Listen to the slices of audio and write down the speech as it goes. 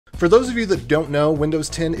For those of you that don't know, Windows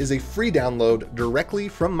 10 is a free download directly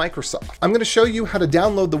from Microsoft. I'm going to show you how to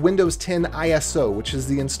download the Windows 10 ISO, which is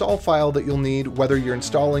the install file that you'll need whether you're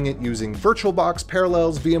installing it using VirtualBox,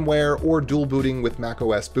 Parallels, VMware, or dual booting with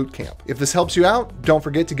macOS Boot Camp. If this helps you out, don't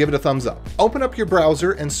forget to give it a thumbs up. Open up your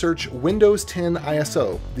browser and search Windows 10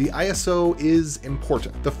 ISO. The ISO is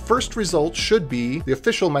important. The first result should be the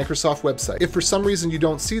official Microsoft website. If for some reason you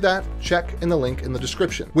don't see that, check in the link in the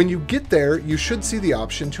description. When you get there, you should see the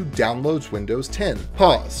option to download Windows 10.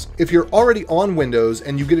 Pause. If you're already on Windows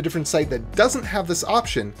and you get a different site that doesn't have this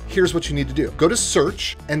option, here's what you need to do. Go to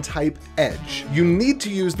search and type Edge. You need to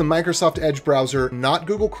use the Microsoft Edge browser, not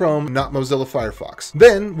Google Chrome, not Mozilla Firefox.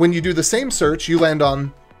 Then, when you do the same search, you land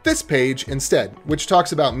on this page instead, which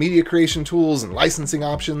talks about media creation tools and licensing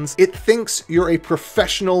options. It thinks you're a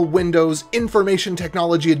professional Windows information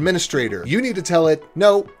technology administrator. You need to tell it,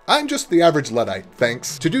 no, I'm just the average Luddite,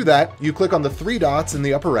 thanks. To do that, you click on the three dots in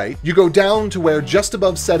the upper right. You go down to where just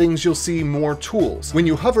above settings, you'll see more tools. When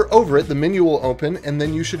you hover over it, the menu will open, and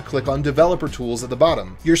then you should click on developer tools at the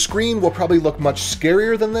bottom. Your screen will probably look much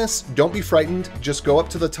scarier than this. Don't be frightened. Just go up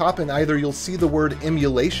to the top and either you'll see the word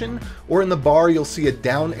emulation, or in the bar, you'll see a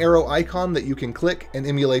down arrow icon that you can click and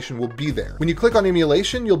emulation will be there. When you click on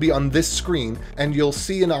emulation, you'll be on this screen and you'll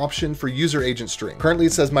see an option for user agent string. Currently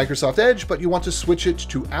it says Microsoft Edge, but you want to switch it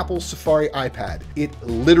to Apple Safari iPad. It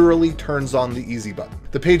literally turns on the easy button.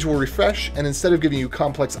 The page will refresh, and instead of giving you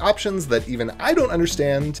complex options that even I don't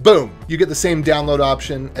understand, boom, you get the same download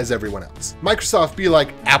option as everyone else. Microsoft be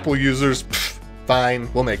like, Apple users, pfft,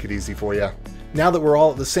 fine, we'll make it easy for you. Now that we're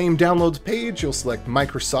all at the same downloads page, you'll select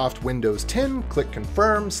Microsoft Windows 10, click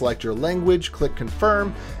confirm, select your language, click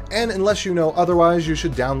confirm, and unless you know otherwise, you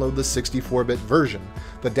should download the 64-bit version.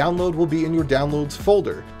 The download will be in your downloads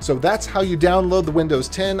folder. So that's how you download the Windows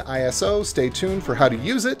 10 ISO. Stay tuned for how to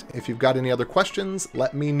use it. If you've got any other questions,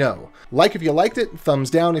 let me know. Like if you liked it, thumbs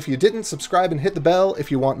down if you didn't, subscribe and hit the bell if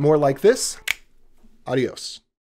you want more like this. Adios.